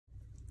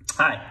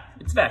Hi,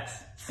 it's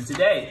Vex, and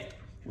today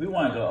we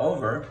want to go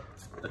over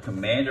the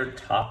Commander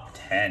Top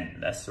 10.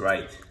 That's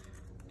right,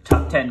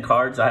 top 10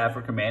 cards I have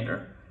for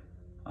Commander.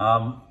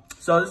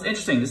 So this is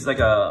interesting. This is like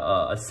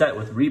a set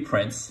with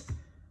reprints.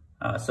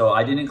 So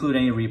I didn't include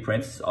any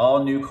reprints.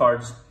 All new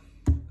cards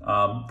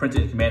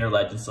printed in Commander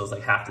Legends, so it's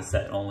like half the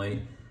set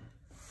only.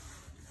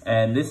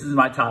 And this is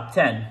my top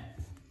 10.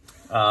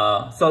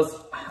 I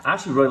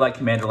actually really like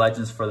Commander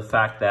Legends for the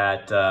fact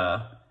that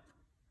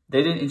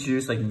they didn't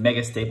introduce like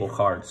mega staple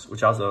cards,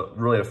 which I was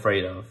really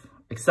afraid of,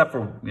 except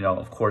for,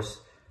 of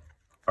course,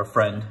 our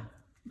friend,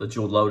 the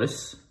Jeweled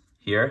Lotus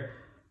here.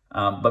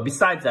 But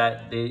besides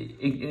that, they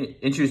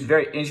introduced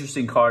very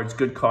interesting cards,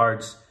 good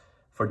cards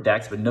for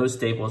decks, but no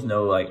staples,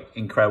 no like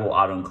incredible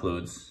auto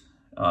includes,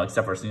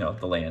 except for,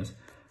 the lands.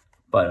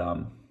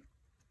 But,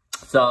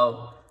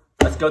 so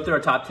let's go through our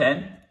top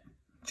 10.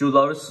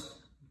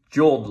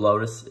 Jeweled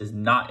Lotus is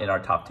not in our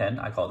top 10.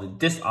 I call it a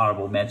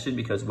dishonorable mention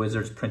because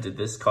Wizards printed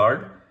this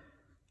card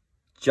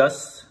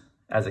just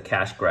as a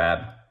cash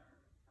grab.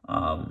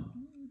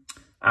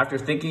 After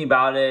thinking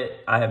about it,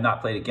 I have not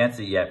played against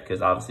it yet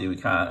because obviously we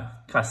kind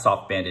of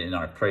soft banned it in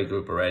our play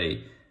group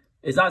already.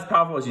 It's not as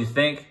powerful as you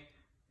think.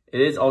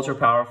 It is ultra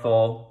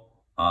powerful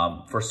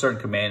for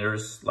certain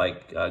commanders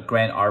like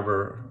Grand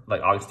Arbor,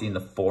 like Augustine the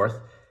Fourth.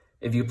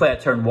 If you play at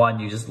turn 1,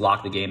 you just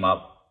lock the game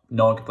up.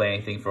 No one can play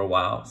anything for a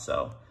while.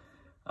 So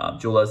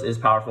Jeweled Lotus is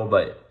powerful,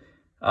 but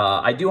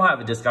I do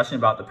have a discussion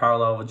about the power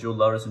level of Jeweled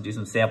Lotus and do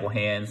some sample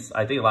hands.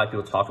 I think a lot of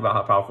people talk about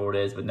how powerful it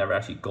is, but never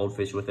actually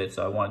goldfish with it.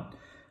 So I want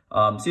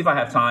see if I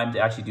have time to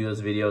actually do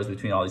those videos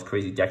between all these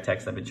crazy deck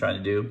techs I've been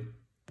trying to do.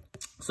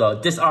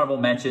 So dishonorable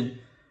mention,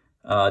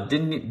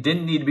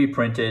 didn't need to be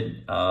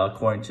printed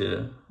according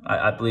to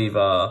I believe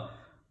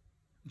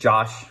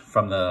Josh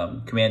from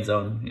the Command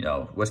Zone,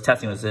 was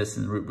testing with this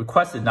and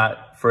requested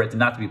for it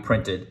not to be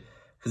printed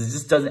because it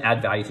just doesn't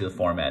add value to the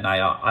format. And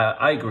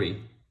I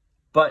agree,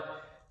 but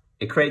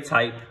it creates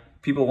hype.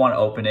 People want to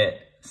open it.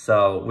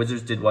 So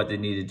Wizards did what they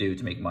needed to do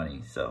to make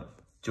money. So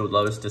Jeweled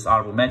Lotus,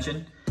 dishonorable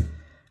mention.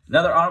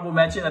 Another honorable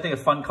mention, I think a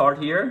fun card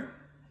here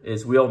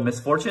is Wheel of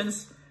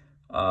Misfortunes.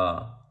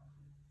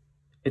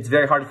 It's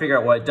very hard to figure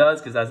out what it does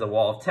because it has a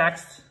wall of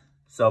text.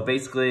 So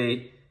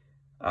basically,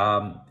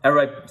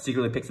 everybody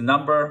secretly picks a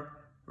number,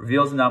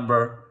 reveals a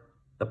number.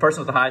 The person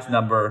with the highest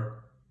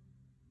number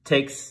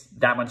takes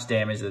that much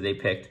damage that they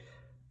picked.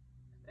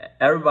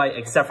 Everybody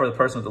except for the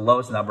person with the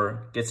lowest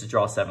number gets to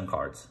draw 7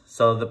 cards.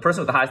 So the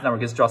person with the highest number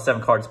gets to draw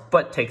 7 cards,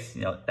 but takes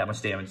that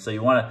much damage. So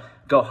you want to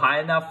go high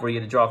enough where you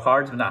get to draw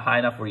cards, but not high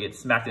enough where you get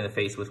smacked in the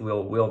face with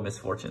Wheel of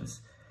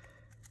Misfortunes.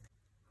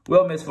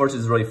 Wheel of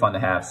Misfortunes is really fun to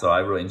have, so I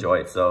really enjoy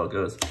it. So it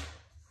goes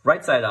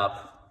right side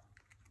up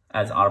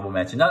as honorable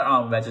mention. Another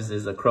honorable mention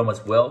is a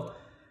Chroma's Will.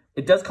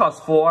 It does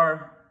cost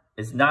 4.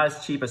 It's not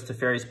as cheap as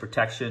Teferi's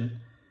Protection.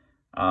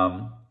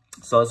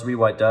 So let's read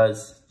what it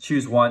does.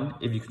 Choose one.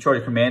 If you control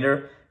your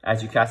commander,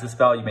 as you cast a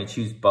spell, you may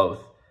choose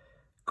both.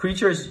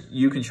 Creatures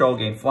you control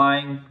gain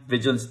flying,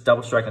 vigilance,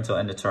 double strike until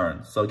end of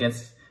turn. So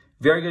against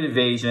very good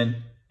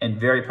evasion and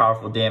very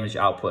powerful damage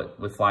output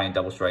with flying and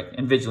double strike,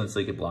 and vigilance so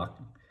you can block.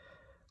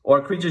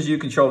 Or creatures you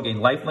control gain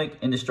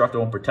lifelink,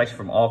 indestructible, and protection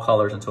from all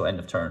colors until end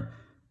of turn.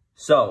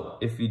 So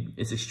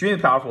it's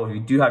extremely powerful if you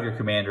do have your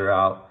commander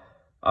out.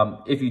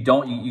 If you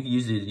don't, you can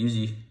use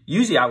it.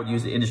 Usually I would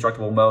use the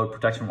indestructible mode,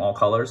 protection from all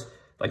colors,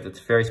 like the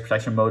Teferi's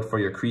Protection mode for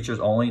your creatures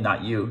only,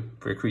 not you,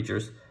 for your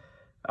creatures.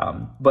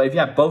 But if you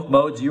have both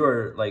modes, you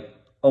are like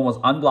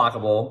almost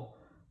unblockable.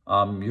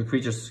 Your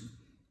creatures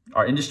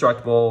are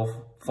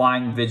indestructible,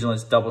 flying,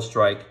 vigilance, double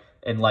strike,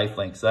 and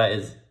lifelink. So that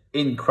is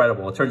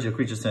incredible. It turns your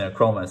creatures into a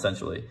chroma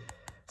essentially.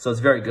 So it's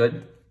very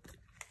good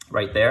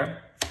right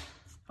there.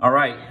 All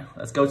right,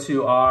 let's go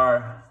to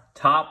our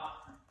top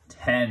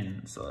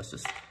 10. So let's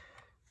just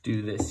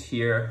do this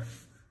here.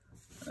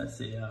 Let's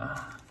see,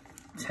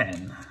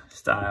 10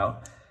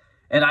 style.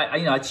 And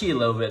I cheat a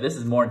little bit. This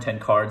is more than 10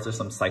 cards. There's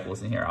some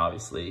cycles in here,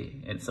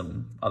 obviously, and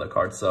some other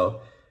cards.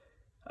 So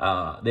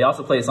they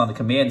also play this on the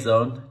Command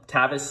Zone.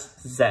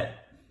 Tavisat,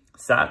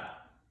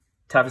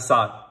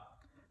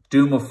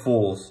 Doom of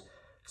Fools.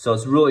 So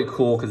it's really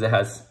cool because it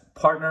has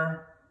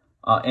partner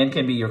and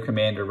can be your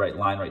commander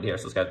line right here.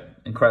 So it's got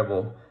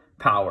incredible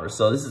power.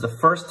 So this is the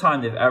first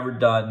time they've ever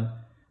done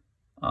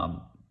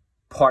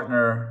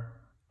partner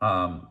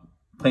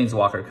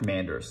Planeswalker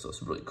commanders. So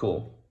it's really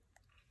cool.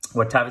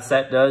 What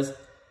Tavisat does,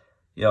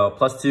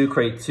 +2,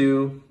 create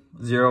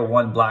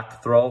 2/0/1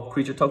 black Thrall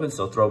creature tokens.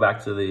 So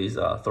throwback to these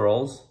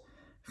Thralls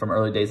from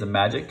early days of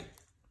Magic.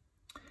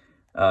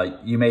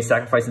 You may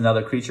sacrifice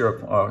another creature,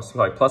 or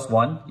sorry,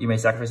 +1. You may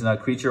sacrifice another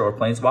creature or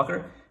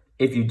Planeswalker.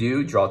 If you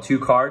do, draw 2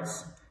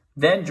 cards.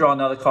 Then draw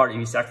another card if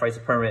you sacrifice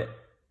a permanent.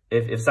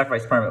 If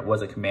sacrifice permanent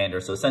was a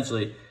commander. So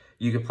essentially,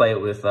 you could play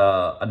it with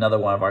another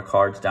one of our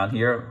cards down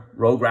here,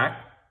 Rograk,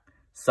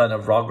 Son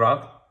of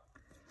Rogrok.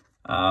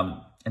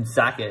 And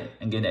sack it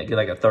and get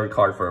like a 3rd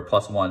card for a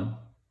 +1.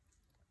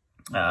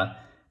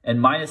 And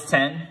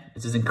 -10,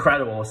 this is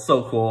incredible, it's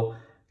so cool.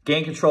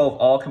 Gain control of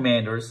all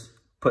commanders.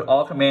 Put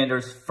all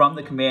commanders from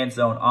the Command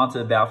Zone onto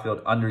the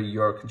battlefield under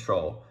your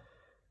control.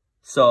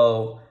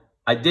 So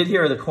I did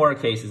hear the corner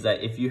case is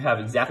that if you have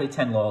exactly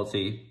 10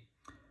 loyalty,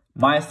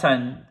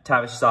 -10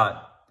 Tavish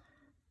shot,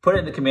 put it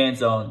in the command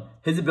zone,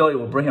 his ability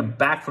will bring him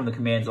back from the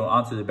command zone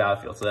onto the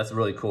battlefield. So that's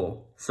really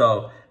cool.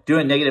 So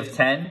doing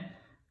 -10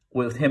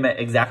 with him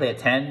exactly at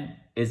 10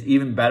 is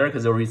even better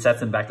because it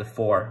resets him back to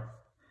 4.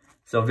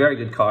 So very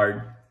good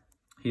card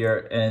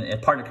here.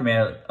 And partner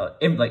command,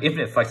 like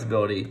infinite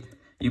flexibility.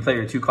 You play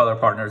your 2 color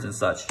partners and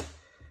such.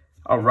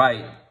 All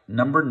right,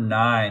 number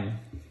 9.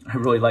 I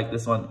really like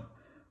this one.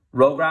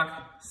 Rograk,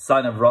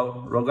 son of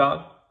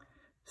Rogog.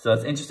 So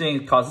it's interesting.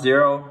 It costs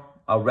 0,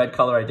 a red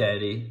color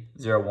identity,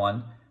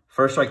 0/1.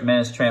 First strike,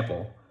 menace,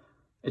 trample.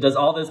 It does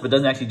all this, but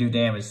doesn't actually do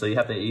damage. So you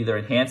have to either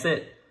enhance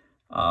it,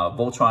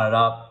 Voltron it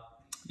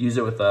up, use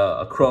it with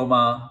a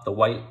chroma, the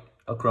white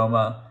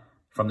chroma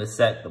from this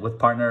set with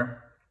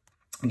partner.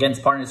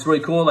 Against partner, it's really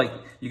cool. Like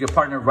you could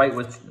partner right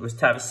with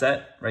Tavish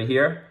set right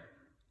here.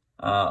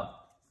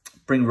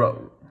 Bring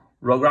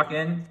Rograk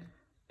in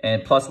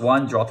and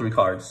 +1, draw 3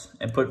 cards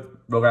and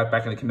put Rograk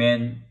back in the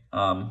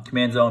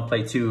command zone,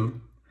 play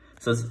 2.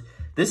 So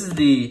this is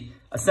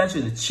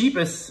essentially the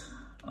cheapest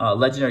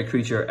legendary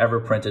creature ever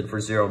printed for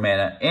 0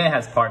 mana, and it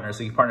has partners,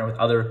 so you can partner with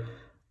other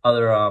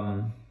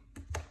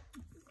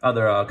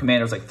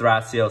commanders like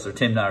Thrasios or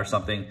Tymna or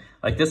something.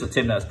 Like this with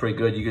Tymna is pretty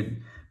good. You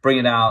could bring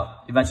it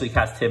out, eventually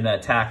cast Tymna,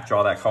 attack,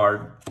 draw that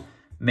card,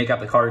 make up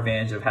the card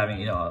advantage of having,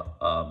 you know,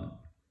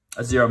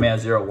 a 0 mana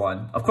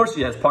 0/1. Of course,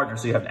 he has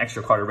partners, so you have an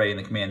extra card array in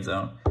the command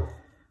zone.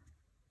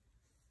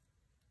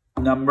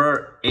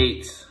 Number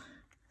 8,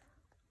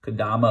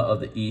 Kodama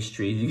of the East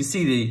Tree. You can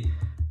see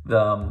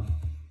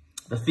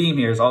the theme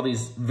here is all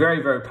these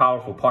very, very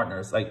powerful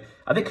partners. Like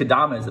I think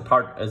Kodama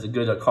is a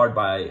good card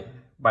by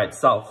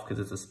itself because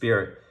it's a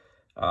spirit,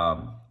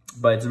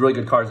 but it's a really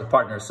good card as a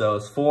partner. So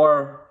it's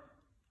 4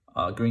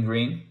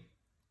 green.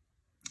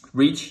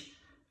 Reach.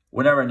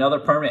 Whenever another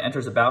permanent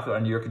enters the battlefield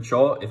under your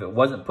control, if it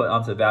wasn't put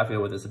onto the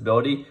battlefield with this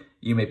ability,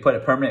 you may put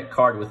a permanent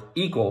card with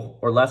equal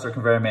or lesser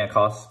converted mana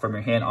costs from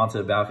your hand onto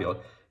the battlefield.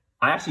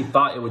 I actually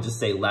thought it would just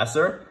say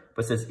lesser,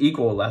 but it says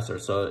equal or lesser.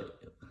 So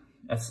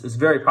it's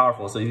very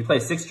powerful. So if you play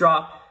a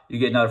 6-drop, you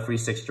get another free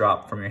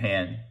 6-drop from your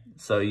hand.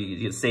 So you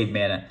get save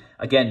mana.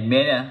 Again,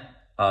 mana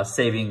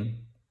saving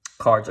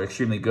cards are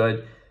extremely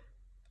good.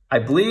 I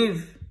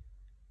believe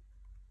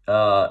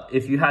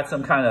if you had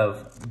some kind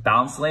of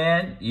bounce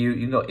land, you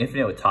can go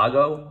infinite with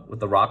Tago, with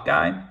the rock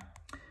guy.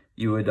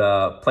 You would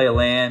play a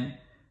land,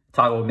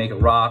 Tago would make a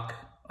rock,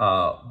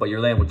 but your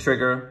land would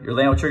trigger. Your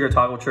land would trigger,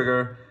 Tago would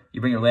trigger. You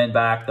bring your land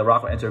back, the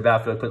rock will enter the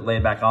battlefield, put the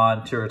land back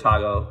on, trigger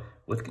Tago.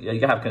 You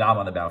can have Kodama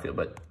on the battlefield,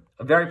 but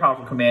a very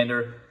powerful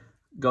commander,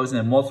 goes in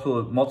a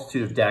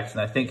multitude of decks,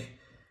 and I think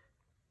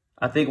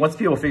once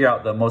people figure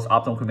out the most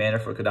optimal commander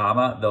for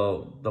Kodama,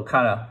 they'll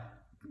kind of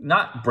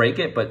not break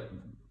it, but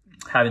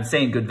have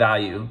insane good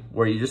value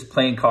where you're just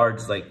playing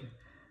cards like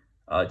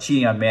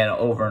cheating on mana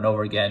over and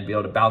over again, be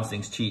able to bounce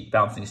things,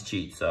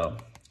 cheat. So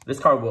this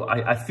card will,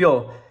 I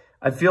feel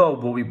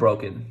will be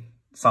broken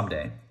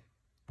someday.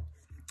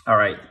 All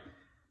right,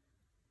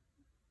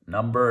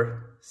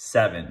 number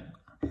 7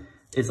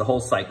 is the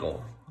whole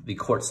cycle, the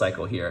court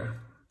cycle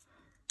here.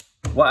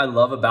 What I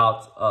love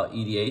about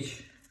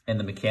EDH and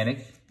the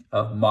mechanic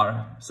of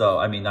Monarch, so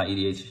I mean not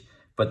EDH,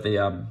 but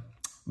the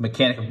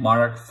mechanic of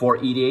Monarch for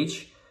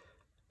EDH,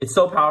 it's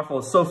so powerful,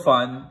 it's so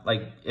fun.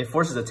 Like it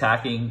forces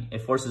attacking,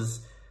 it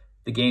forces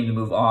the game to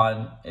move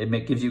on,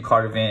 gives you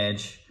card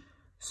advantage.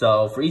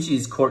 So for each of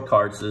these court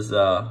cards, there's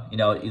you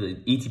know, either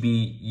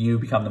ETB, you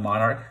become the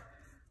Monarch.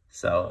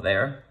 So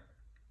there.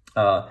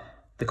 And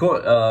the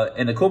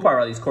cool part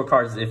about these court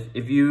cards is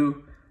if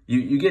you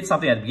get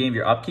something at the beginning of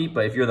your upkeep,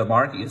 but if you're the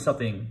Monarch, you get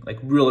something like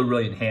really,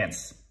 really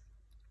enhanced.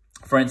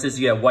 For instance,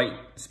 you get a white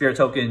spirit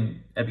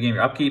token at the beginning of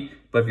your upkeep,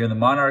 but if you're in the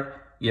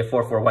Monarch, you get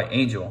 4/4 white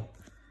angel.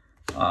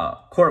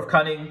 Court of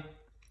Cunning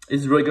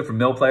is really good for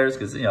mill players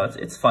because, you know,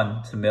 it's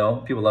fun to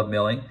mill. People love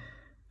milling.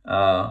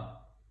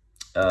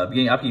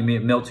 Beginning upkeep, you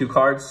mill 2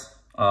 cards.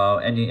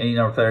 Any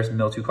number of players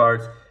mill 2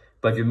 cards.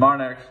 But if you're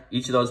Monarch,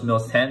 each of those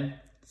mills 10.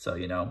 So,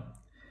 you know,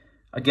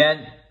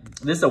 again,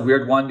 this is a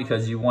weird one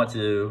because you want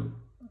to,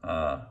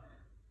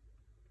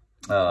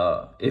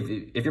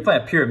 if you're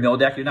playing a pure mill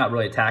deck, you're not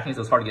really attacking,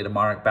 so it's hard to get a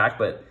Monarch back.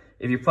 But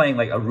if you're playing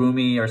like a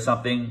Rumi or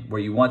something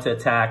where you want to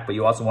attack, but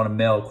you also want to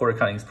mill, Court of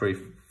Cunning is pretty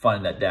fun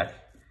in that deck.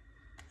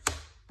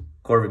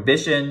 Court of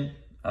Ambition,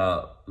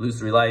 lose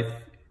 3 life.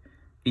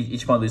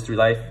 Each opponent lose 3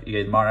 life. You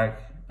get Monarch.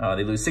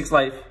 They lose 6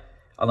 life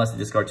unless they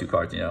discard 2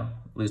 cards, you know.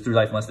 Lose 3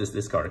 life unless they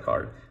discard a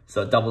card.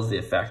 So it doubles the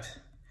effect.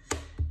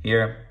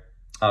 Here,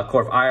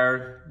 Court of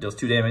Ire deals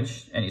 2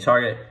 damage, any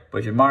target. But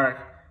if you're Monarch,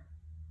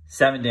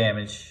 7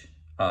 damage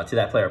to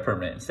that player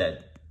permanent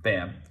instead.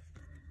 Bam.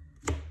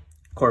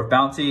 Court of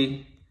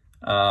Bounty,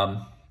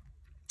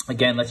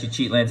 again, lets you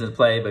cheat lands into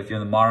play. But if you're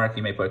in the Monarch,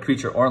 you may put a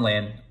creature or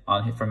land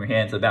from your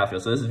hand to the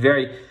battlefield. So this is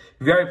very,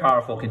 very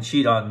powerful. Can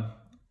cheat on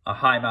a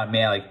high amount of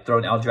mana, like throw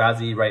an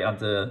Eldrazi right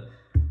onto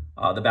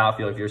the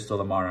battlefield if you're still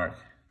the Monarch.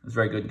 It's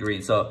very good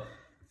green. So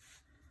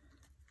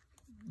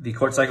the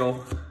court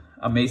cycle,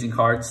 amazing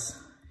cards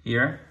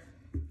here.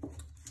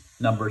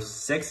 number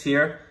 6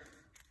 here,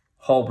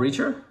 Hull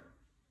Breacher.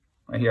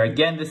 Right here,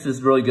 again, this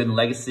is really good in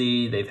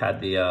Legacy. They've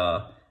had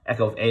the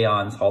Echo of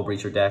Aeon's Hull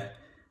Breacher deck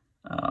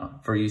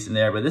for use in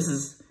there. But this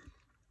is,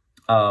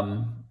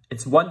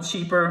 it's 1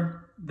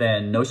 cheaper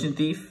than Notion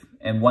Thief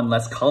and 1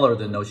 less color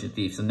than Notion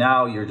Thief. So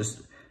now you're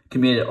just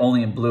committed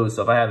only in blue.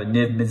 So if I have a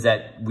Niv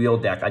Mizzet wheel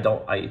deck,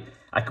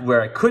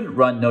 where I couldn't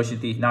run Notion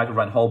Thief, now I can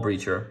run Hull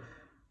Breacher.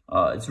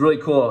 It's really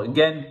cool.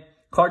 Again,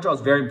 card draw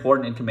is very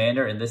important in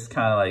Commander, and this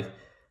kind of like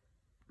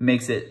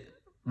makes it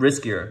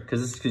riskier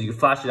because you can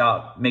flash it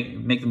out,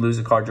 make them lose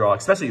a card draw,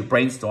 especially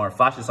Brainstorm.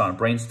 Flash this on a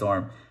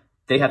Brainstorm,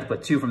 they have to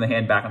put 2 from the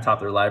hand back on top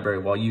of their library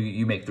while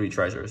you make 3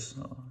 treasures.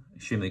 So,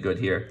 extremely good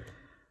here.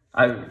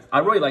 I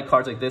really like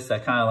cards like this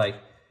that kind of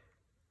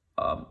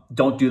like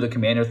don't do the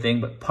Commander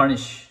thing, but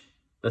punish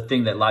the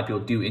thing that a lot of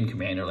people do in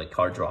Commander, like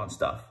card draw and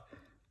stuff.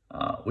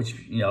 Which,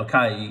 you know,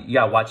 kind of you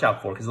gotta watch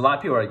out for, because a lot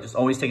of people are just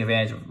always taking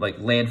advantage of like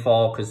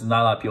landfall, because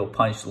not a lot of people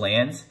punish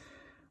lands.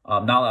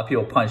 Not a lot of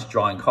people punish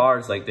drawing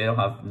cards, like they don't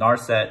have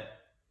Narset.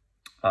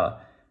 And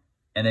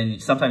then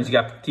sometimes you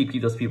got to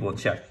keep those people in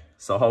check.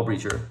 So Hull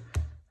Breacher,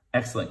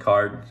 excellent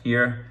card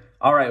here.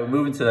 All right, we're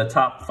moving to the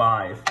top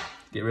 5.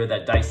 Get rid of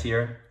that dice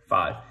here,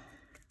 5.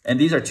 And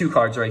these are 2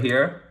 cards right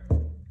here.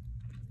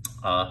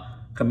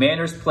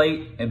 Commander's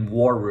Plate and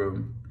War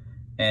Room.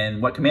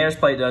 And what Commander's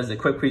Plate does, the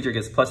equipped creature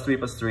gets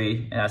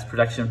 +3/+3 and has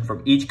protection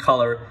from each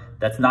color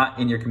that's not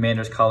in your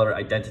commander's color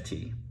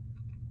identity.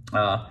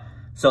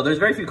 So there's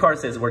very few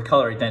cards that says the word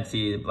color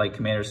identity, like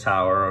Commander's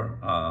Tower,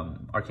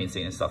 Arcane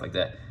Saint, and stuff like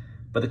that.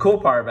 But the cool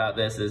part about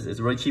this is it's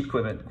really cheap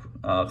equipment,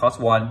 costs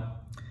 1.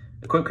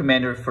 Equip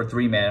Commander for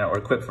 3 mana or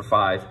equip for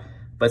 5.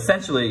 But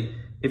essentially,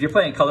 if you're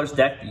playing a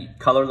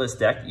colorless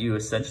deck, you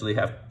essentially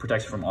have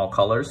protection from all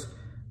colors.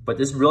 But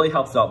this really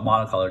helps out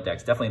monocolor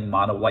decks, definitely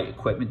mono white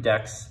equipment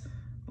decks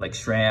like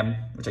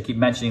Shram, which I keep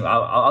mentioning.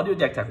 I'll do a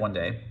deck tech one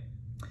day.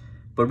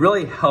 But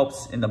really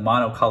helps in the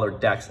monocolored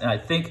decks. And I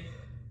think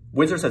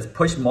Wizards has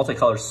pushed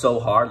multicolor so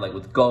hard, like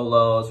with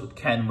Golos, with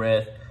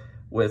Kenrith,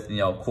 with, you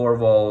know,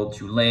 Corval,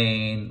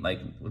 Tulane, like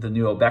with the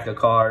new Obeka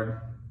card,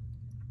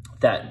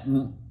 that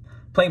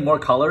playing more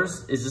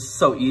colors is just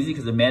so easy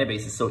because the mana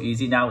base is so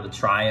easy now with the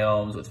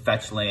Triomes, with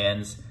fetch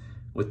lands,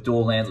 with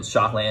dual lands, with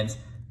shock lands,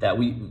 that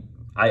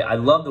I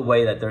love the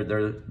way that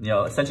they're you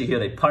know, essentially here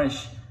they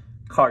punish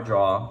card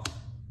draw.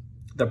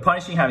 They're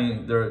punishing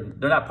having, they're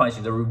not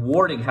punishing, they're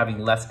rewarding having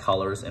less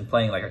colors and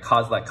playing like a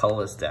Kozilek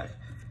colorless deck.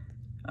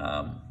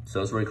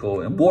 So it's really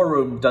cool. And War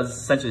Room does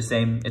essentially the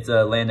same. It's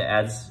a land that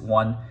adds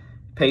 1,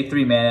 pay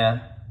 3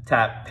 mana,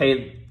 tap,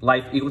 pay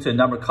life equal to the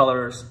number of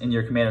colors in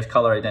your commander's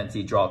color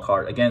identity, draw a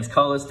card. Again, it's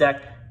colorless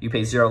deck, you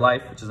pay 0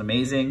 life, which is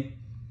amazing.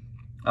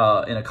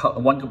 In a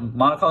one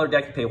monocolor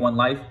deck, you pay 1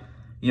 life.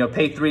 You know,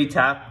 pay 3,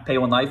 tap, pay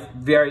 1 life.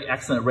 Very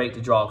excellent rate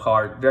to draw a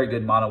card. Very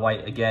good mono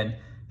white. Again,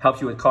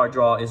 helps you with card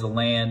draw, is a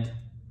land,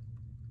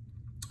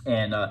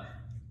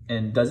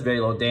 and does very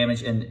low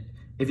damage. And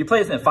if you play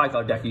this in a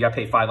 5-color deck, you gotta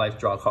pay 5 life to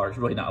draw a card. It's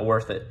really not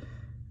worth it.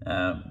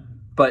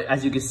 But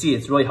as you can see,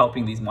 it's really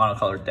helping these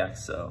monocolored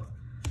decks. So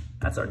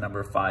that's our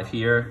number 5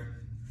 here.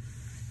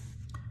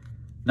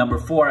 Number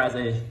 4, as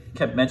I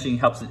kept mentioning,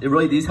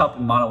 these help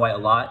in mono white a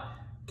lot.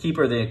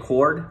 Keeper the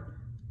Accord.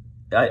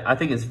 I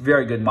think it's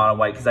very good mono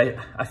white, because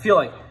I feel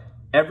like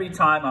every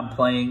time I'm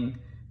playing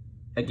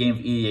a game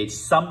of EDH,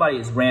 somebody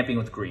is ramping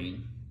with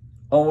green.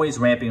 Always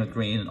ramping with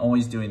green and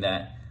always doing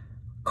that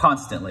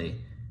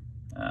constantly.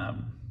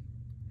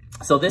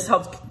 So this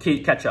helps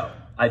catch up.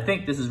 I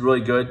think this is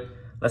really good.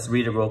 Let's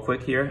read it real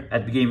quick here.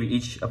 At the beginning of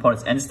each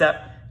opponent's end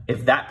step,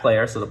 if that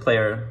player, so the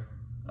player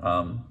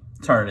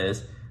turn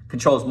is,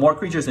 controls more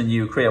creatures than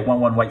you, create a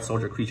 1/1 white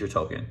soldier creature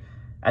token.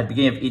 At the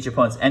beginning of each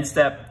opponent's end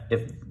step,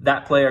 if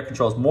that player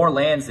controls more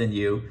lands than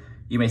you,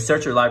 you may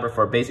search your library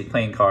for a basic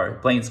Plains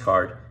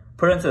card,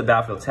 put it into the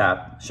battlefield,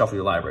 tap, shuffle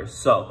your library.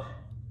 So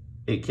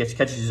it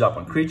catches you up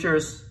on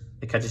creatures,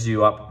 it catches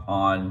you up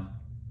on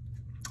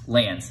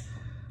lands.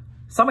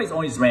 Somebody's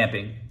always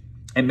ramping,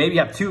 and maybe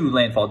you have 2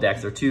 landfall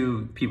decks or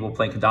 2 people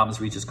playing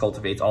Condominus Reaches,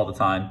 Cultivates all the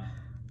time.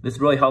 This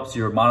really helps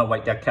your mono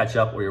white deck catch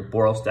up or your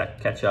Boros deck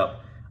catch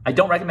up. I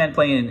don't recommend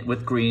playing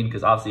with green,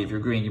 because obviously if you're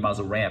green, you might as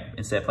well ramp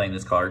instead of playing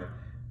this card.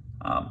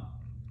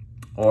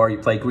 Or you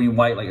play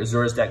green-white like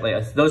Azura's deck,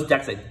 like those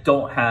decks that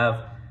don't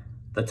have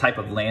the type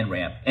of land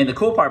ramp. And the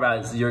cool part about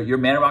it is your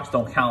mana rocks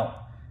don't count.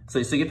 So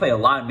you can play a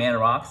lot of mana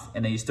rocks,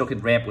 and then you still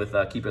can ramp with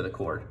Keeper of the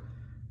Cord.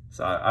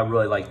 So I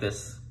really like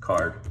this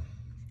card.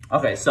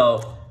 Okay,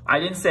 so I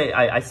didn't say,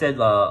 I said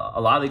a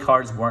lot of the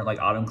cards weren't like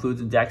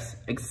auto-includes in decks,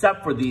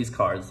 except for these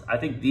cards. I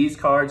think these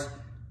cards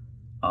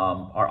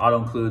are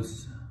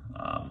auto-includes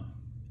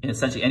in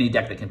essentially any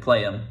deck that can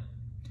play them,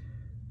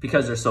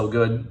 because they're so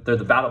good. They're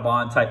the Battle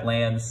Bond type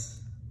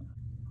lands,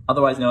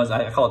 otherwise known as,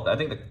 I call it, I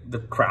think the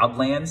crowd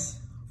lands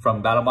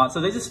from Battle Bond. So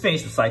they just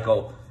finished the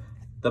cycle.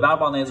 The Battle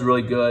Bond lands are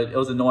really good. It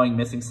was annoying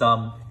missing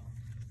some.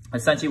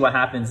 Essentially what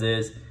happens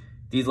is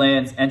these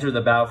lands enter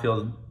the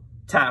battlefield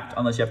tapped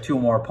unless you have 2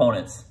 or more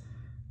opponents.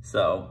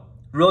 So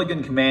really good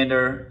in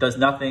Commander, does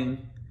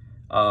nothing.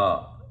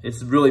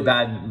 It's really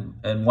bad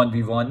in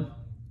 1v1.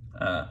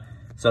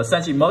 So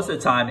essentially, most of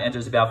the time, it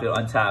enters the battlefield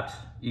untapped.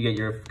 You get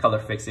your color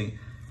fixing.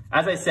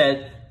 As I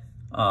said,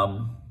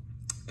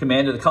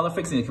 Commander, the color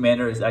fixing in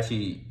Commander is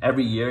actually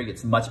every year it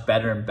gets much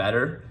better and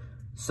better.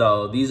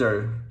 So these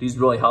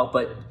really help.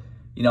 But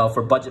you know,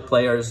 for budget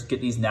players,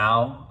 get these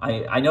now.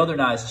 I know they're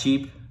not as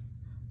cheap,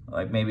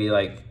 like maybe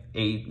like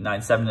 $8, $9,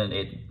 $7,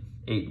 and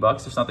 $8 or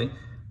something.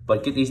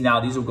 But get these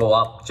now. These will go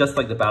up just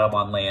like the Battle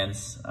Bond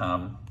lands.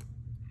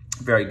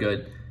 Very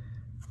good.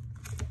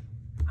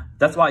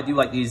 That's why I do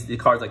like the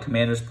cards like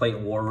Commander's Plate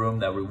and War Room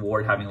that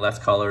reward having less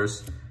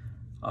colors.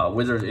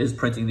 Wizards is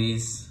printing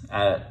these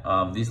at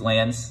these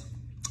lands.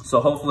 So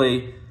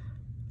hopefully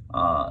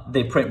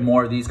they print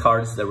more of these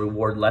cards that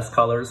reward less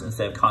colors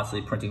instead of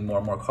constantly printing more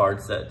and more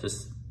cards that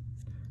just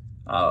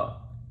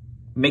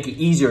make it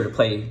easier to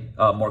play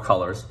more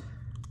colors.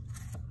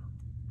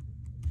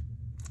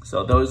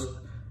 So those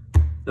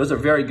are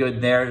very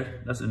good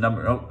there. That's the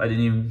number. Oh, I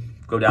didn't even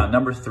go down.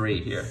 Number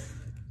 3 here.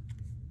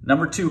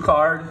 Number 2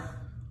 card,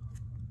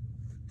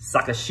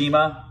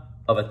 Sakashima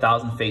of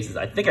 1,000 Faces.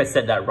 I think I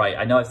said that right.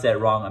 I know I said it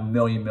wrong a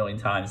million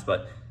times,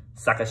 but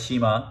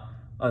Sakashima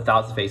of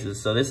 1,000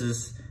 Faces. So this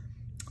is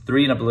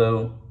 3 in a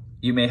blue.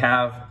 You may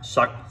have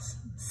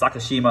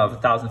Sakashima of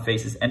 1,000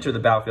 Faces enter the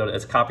battlefield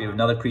as a copy of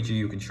another creature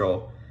you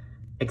control,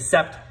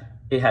 except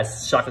it has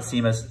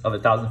Sakashima's of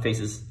 1,000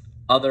 Faces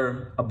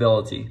other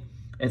ability.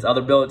 Its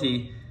other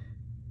ability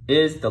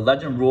is the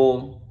legend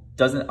rule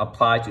doesn't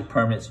apply to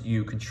permanents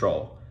you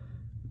control.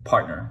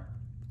 Partner.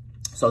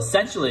 So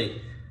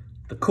essentially,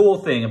 the cool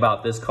thing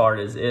about this card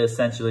is it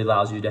essentially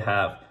allows you to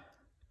have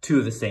 2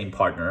 of the same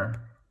partner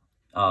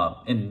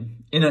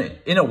in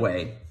a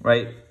way,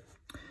 right?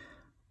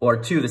 Or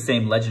 2 of the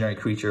same legendary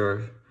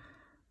creature.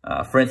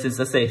 For instance,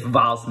 let's say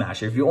Vial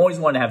Smasher. If you always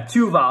want to have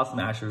 2 Vial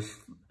Smashers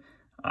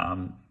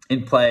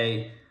in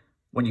play,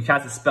 when you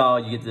cast a spell,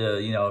 you get to,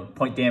 you know,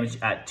 point damage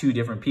at 2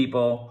 different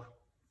people.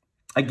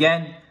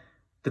 Again,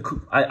 the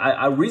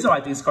reason why I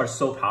think this card is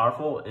so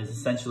powerful is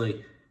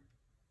essentially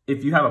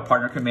if you have a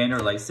partner commander,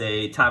 like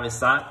say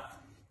Tavisat,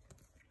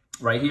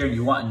 right here, and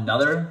you want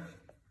another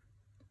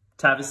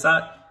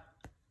Tavisat,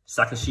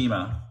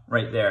 Sakashima,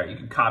 right there. You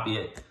can copy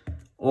it.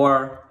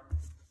 Or,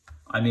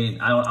 I mean,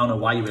 I don't know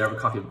why you would ever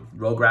copy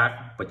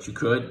Rograk, but you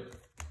could.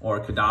 Or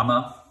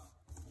Kadama.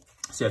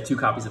 So you have 2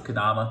 copies of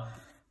Kadama.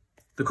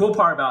 The cool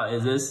part about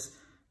this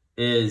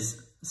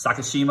is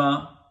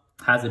Sakashima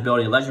has the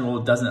ability, legend rule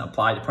doesn't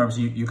apply to perms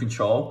you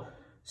control.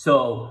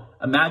 So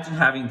imagine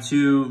having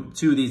two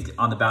of these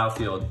on the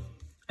battlefield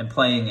and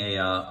playing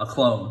a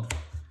clone,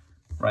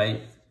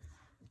 right?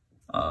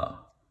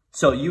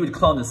 So you would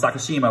clone the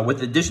Sakashima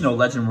with additional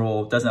legend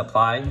rule doesn't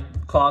apply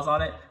clause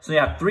on it. So you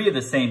have 3 of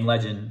the same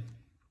legend.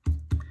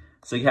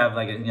 So you have,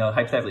 like, you know,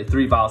 hypothetically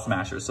 3 Vial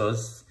Smashers. So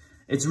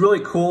it's really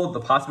cool. The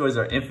possibilities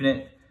are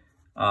infinite.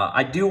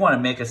 I do want to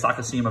make a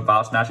Sakashima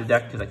Vial Smasher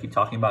deck because I keep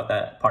talking about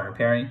that partner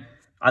pairing.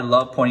 I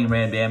love pointing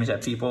random damage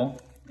at people.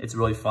 It's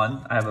really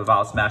fun. I have a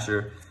Vial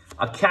Smasher,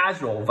 a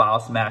casual Vial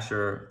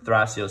Smasher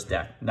Thrasios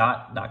deck.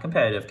 Not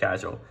competitive,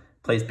 casual.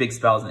 Plays big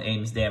spells and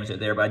aims damage at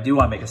there, but I do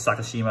want to make a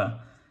Sakashima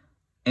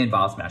in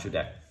Vial Smasher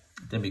deck.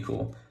 That'd be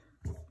cool.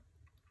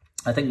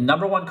 I think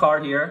number 1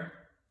 card here,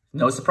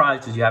 no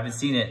surprise because you haven't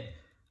seen it,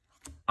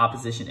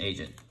 Opposition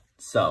Agent.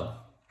 So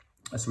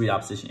let's read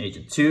Opposition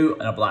Agent. 2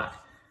 and a black.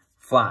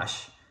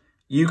 Flash.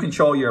 You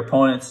control your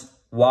opponents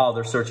while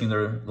they're searching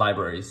their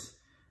libraries.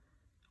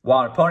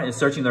 While an opponent is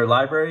searching their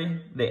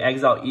library, they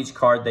exile each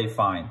card they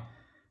find.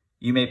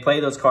 You may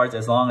play those cards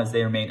as long as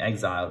they remain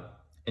exiled,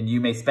 and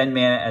you may spend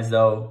mana as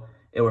though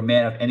it were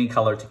mana of any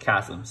color to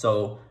cast them.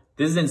 So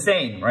this is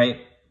insane,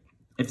 right?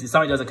 If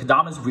somebody does a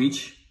Kadama's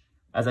Reach,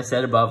 as I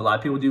said above, a lot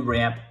of people do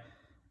ramp.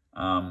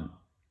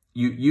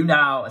 You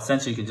now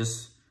essentially can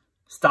just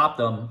stop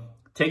them,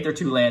 take their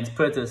 2 lands,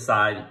 put it to the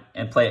side,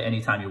 and play it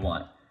anytime you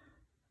want.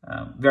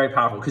 Very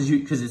powerful because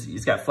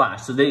it's got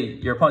flash. So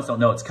your opponents don't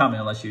know it's coming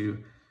unless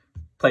you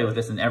play with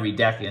this in every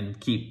deck and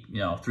keep, you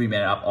know, 3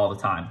 mana up all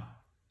the time.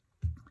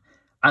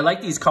 I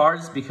like these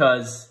cards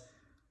because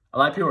a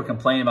lot of people are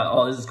complaining about,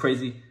 oh, this is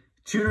crazy.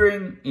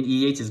 Tutoring in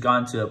EDH has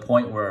gone to a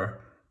point where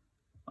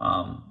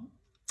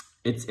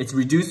it's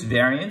reduced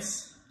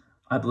variance,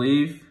 I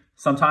believe,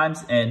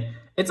 sometimes, and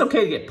it's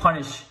okay to get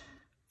punished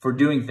for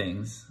doing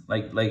things.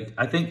 Like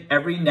I think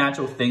every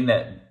natural thing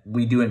that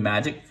we do in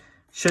Magic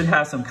should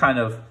have some kind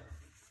of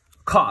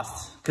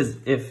cost, because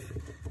if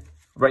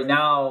right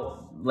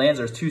now lands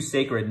are too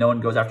sacred, no one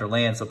goes after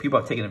lands, so people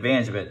have taken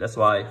advantage of it. That's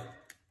why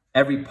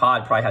every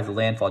pod probably has a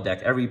landfall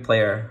deck.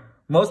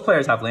 Most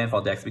players have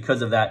landfall decks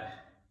because of that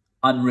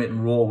unwritten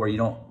rule where you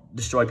don't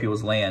destroy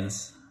people's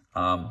lands.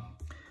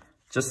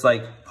 Just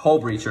like Hull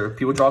Breacher,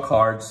 people draw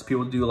cards,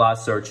 people do a lot of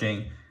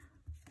searching.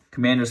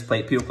 Commander's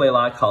Plate, people play a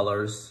lot of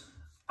colors.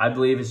 I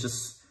believe it's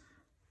just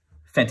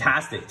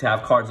fantastic to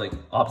have cards like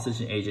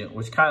Opposition Agent,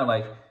 which kind of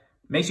like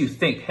makes you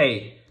think,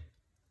 hey,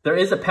 there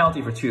is a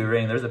penalty for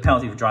tutoring. There's a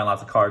penalty for drawing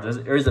lots of cards.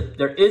 There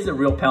is a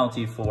real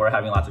penalty for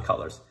having lots of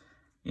colors,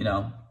 you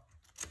know?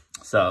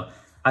 So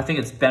I think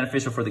it's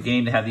beneficial for the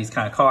game to have these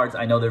kind of cards.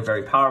 I know they're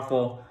very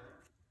powerful.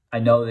 I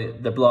know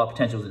the blowout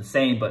potential is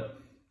insane, but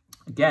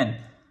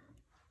again,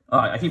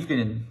 I keep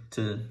forgetting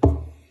to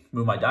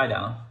move my die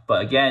down,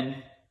 but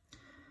again,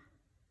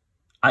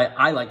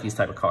 I like these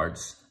type of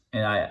cards,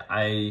 and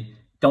I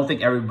don't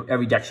think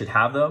every deck should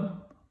have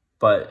them,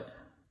 but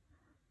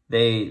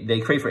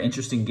they create for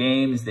interesting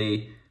games.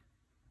 They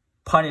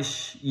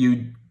punish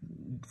you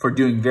for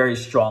doing very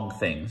strong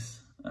things.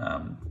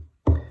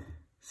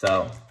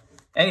 So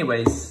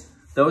anyways,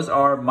 those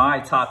are my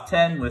top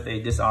 10 with a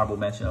dishonorable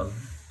mention of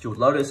Jeweled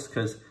Lotus,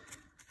 because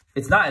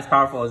it's not as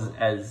powerful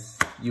as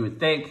you would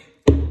think.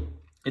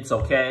 It's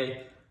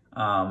okay,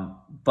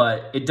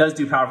 but it does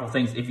do powerful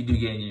things if you do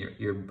get in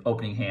your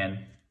opening hand.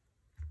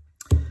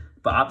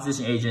 But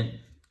Opposition Agent,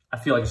 I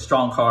feel like a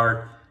strong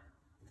card.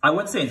 I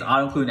wouldn't say it's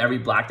auto-include in every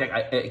black deck.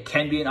 It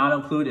can be an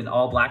auto-include in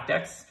all black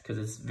decks because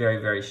it's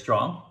very, very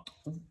strong.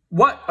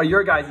 What are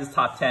your guys'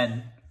 top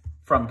 10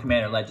 from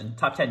Commander Legends?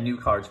 Top 10 new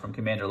cards from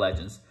Commander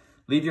Legends?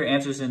 Leave your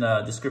answers in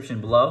the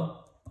description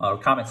below, or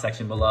comment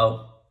section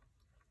below.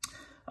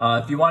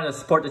 If you want to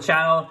support the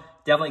channel,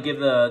 definitely give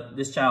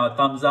this channel a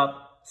thumbs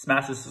up.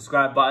 Smash the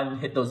subscribe button,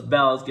 hit those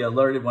bells, get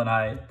alerted when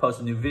I post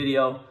a new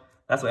video.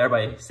 That's what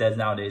everybody says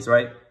nowadays,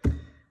 right?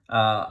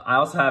 I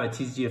also have a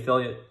TCG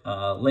affiliate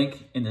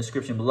link in the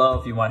description below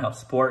if you want to help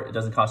support. It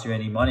doesn't cost you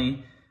any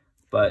money,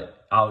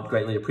 but I would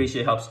greatly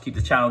appreciate it. Helps keep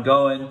the channel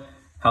going,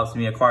 helps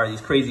me acquire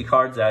these crazy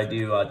cards that I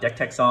do deck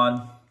techs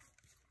on.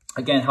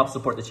 Again, helps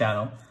support the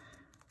channel.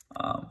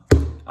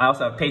 I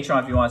also have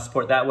Patreon if you want to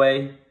support that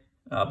way,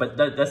 but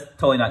that's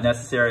totally not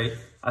necessary.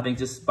 I think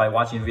just by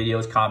watching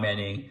videos,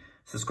 commenting,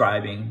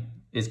 subscribing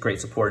is great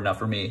support enough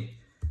for me.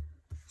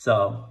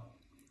 So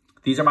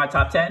these are my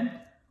top 10.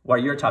 What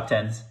are your top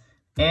 10s?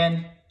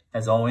 And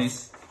as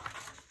always,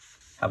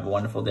 have a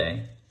wonderful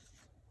day.